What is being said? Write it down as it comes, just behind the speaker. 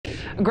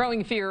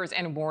Growing fears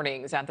and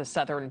warnings at the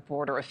southern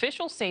border.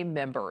 Officials say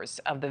members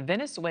of the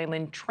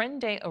Venezuelan Tren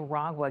de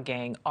Aragua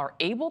gang are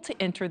able to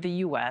enter the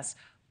U.S.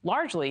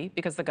 largely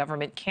because the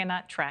government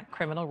cannot track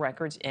criminal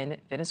records in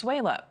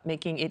Venezuela,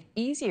 making it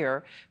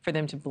easier for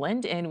them to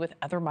blend in with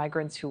other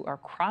migrants who are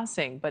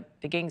crossing. But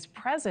the gang's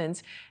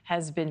presence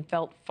has been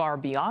felt far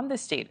beyond the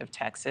state of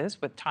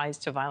Texas, with ties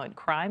to violent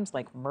crimes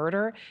like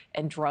murder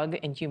and drug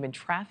and human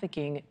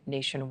trafficking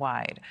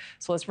nationwide.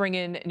 So let's bring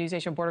in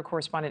NewsNation border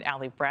correspondent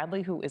Allie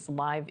Bradley, who is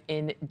live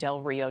in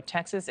Del Rio,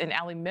 Texas. And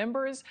Allie,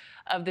 members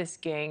of this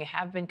gang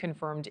have been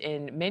confirmed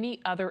in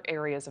many other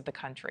areas of the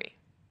country.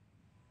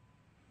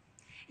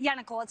 Yeah,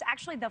 Nichole, it's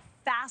actually the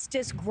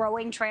fastest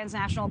growing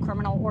transnational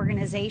criminal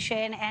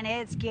organization, and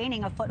it's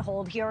gaining a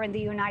foothold here in the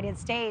United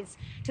States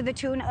to the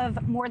tune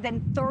of more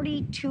than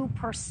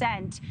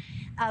 32%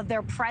 of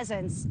their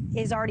presence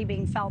is already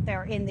being felt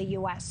there in the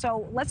U.S.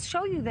 So let's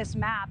show you this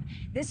map.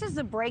 This is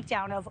the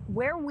breakdown of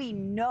where we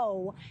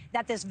know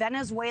that this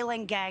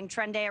Venezuelan gang,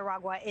 Tren de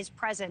Aragua, is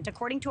present.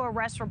 According to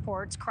arrest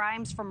reports,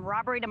 crimes from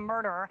robbery to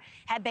murder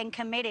have been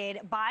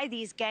committed by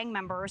these gang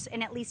members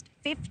in at least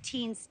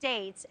 15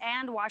 states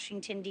and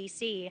Washington,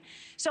 D.C.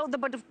 So the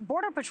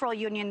Border Patrol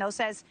Union, though,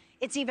 says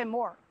it's even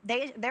more.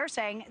 They're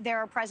saying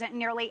they're present in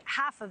nearly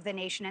half of the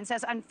nation, and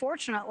says,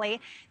 unfortunately,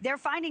 they're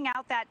finding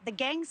out that the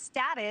gang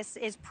status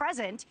is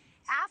present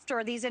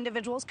after these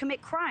individuals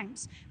commit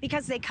crimes,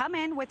 because they come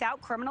in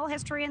without criminal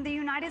history in the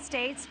United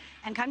States,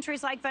 and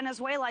countries like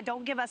Venezuela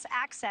don't give us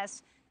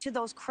access to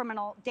those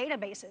criminal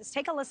databases.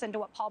 Take a listen to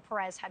what Paul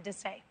Perez had to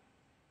say.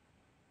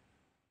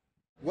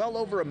 Well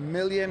over 1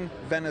 million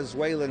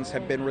Venezuelans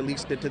have been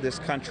released into this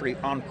country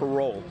on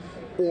parole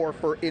or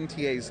for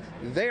NTAs.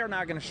 They are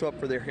not going to show up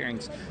for their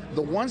hearings.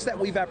 The ones that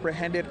we've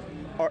apprehended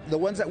are the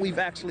ones that we've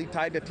actually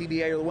tied to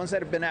TDA, or the ones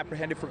that have been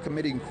apprehended for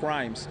committing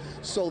crimes.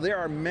 So there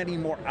are many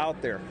more out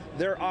there.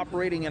 They're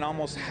operating in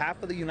almost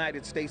half of the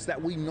United States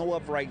that we know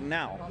of right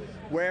now.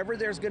 Wherever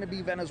there's going to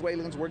be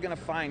Venezuelans, we're going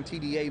to find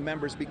TDA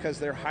members because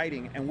they're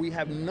hiding, and we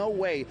have no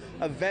way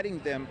of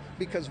vetting them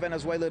because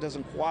Venezuela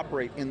doesn't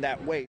cooperate in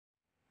that way.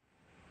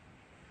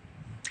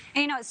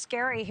 And, you know, it's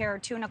scary here,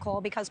 too,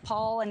 Nichole, because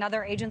Paul and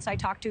other agents I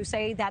talked to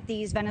say that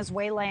these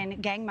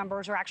Venezuelan gang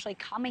members are actually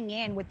coming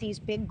in with these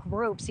big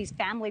groups, these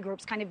family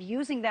groups, kind of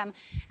using them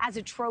as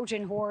a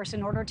Trojan horse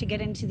in order to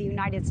get into the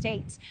United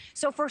States.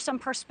 So for some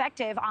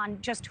perspective on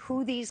just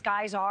who these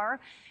guys are,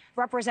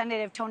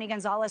 Representative Tony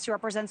Gonzalez, who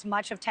represents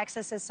much of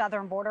Texas's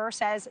southern border,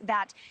 says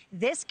that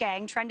this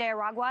gang, Tren de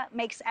Aragua,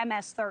 makes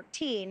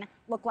MS-13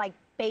 look like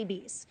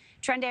babies.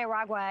 Tren de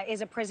Aragua is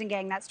a prison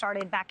gang that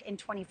started back in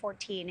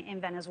 2014 in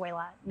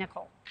Venezuela.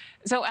 Nichole.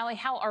 So, Allie,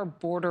 how are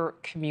border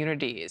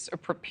communities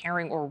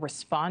preparing or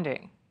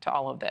responding to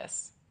all of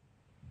this?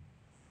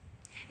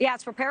 Yeah,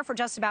 it's prepared for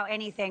just about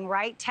anything,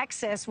 right?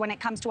 Texas, when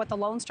it comes to what the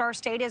Lone Star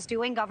State is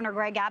doing, Governor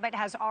Greg Abbott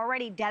has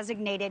already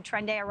designated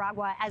Tren de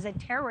Aragua as a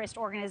terrorist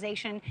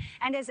organization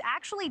and has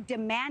actually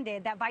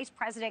demanded that Vice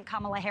President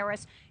Kamala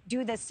Harris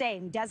do the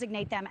same,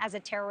 designate them as a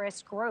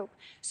terrorist group.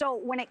 So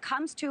when it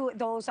comes to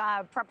those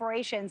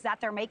preparations that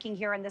they're making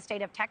here in the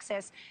state of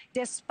Texas,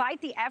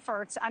 despite the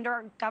efforts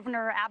under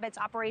Governor Abbott's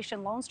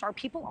Operation Lone Star,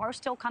 people are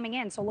still coming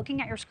in. So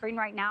looking at your screen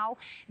right now,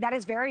 that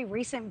is very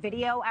recent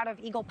video out of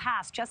Eagle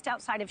Pass, just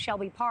outside of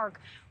Shelby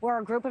Park, where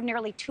a group of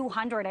nearly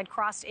 200 had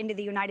crossed into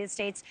the United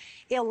States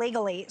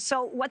illegally.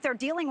 So what they're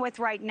dealing with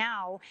right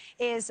now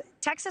is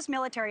Texas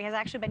military has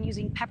actually been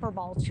using pepper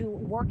balls to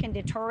work and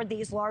deter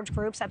these large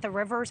groups at the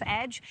river's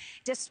edge.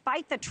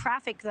 Despite the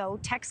traffic, though,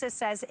 Texas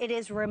says it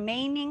is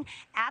remaining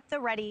at the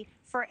ready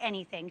for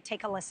anything.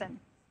 Take a listen.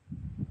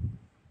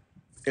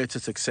 It's a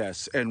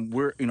success, and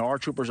our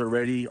troopers are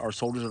ready, our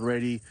soldiers are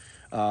ready.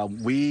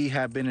 We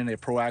have been in a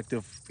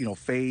proactive,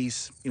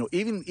 phase.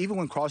 Even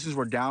when crossings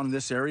were down in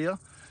this area,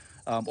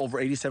 over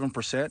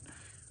 87%,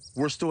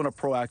 we're still in a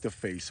proactive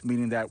phase,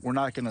 meaning that we're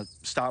not going to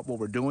stop what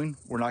we're doing.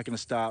 We're not going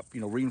to stop,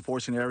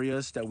 reinforcing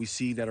areas that we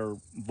see that are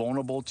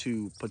vulnerable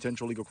to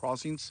potential illegal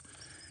crossings,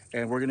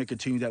 and we're going to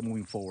continue that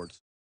moving forward.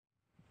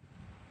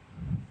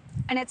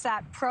 And it's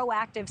that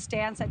proactive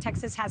stance that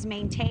Texas has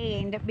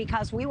maintained,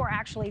 because we were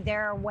actually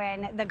there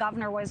when the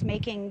governor was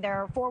making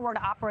their forward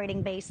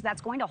operating base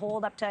that's going to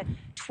hold up to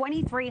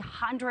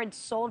 2,300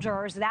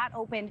 soldiers. That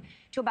opened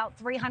to about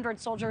 300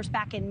 soldiers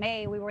back in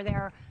May. We were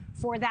there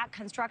for that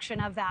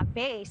construction of that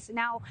base.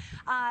 Now,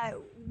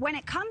 when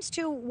it comes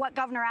to what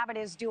Governor Abbott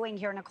is doing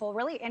here, Nichole,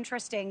 really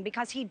interesting,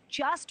 because he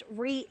just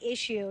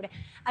reissued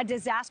a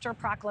disaster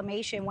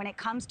proclamation when it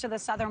comes to the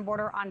southern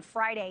border on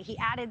Friday. He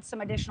added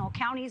some additional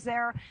counties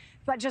there,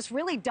 but just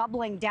really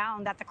doubling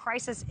down that the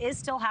crisis is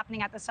still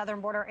happening at the southern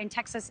border, and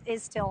Texas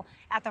is still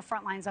at the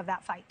front lines of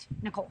that fight.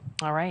 Nichole.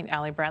 All right,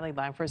 Allie Bradley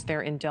live for us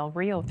there in Del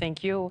Rio.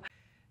 Thank you.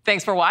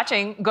 Thanks for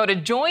watching. Go to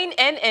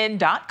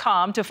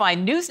joinnn.com to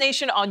find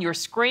NewsNation on your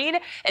screen.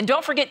 And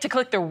don't forget to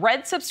click the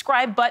red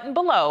subscribe button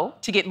below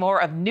to get more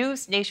of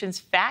NewsNation's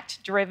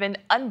fact-driven,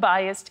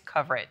 unbiased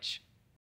coverage.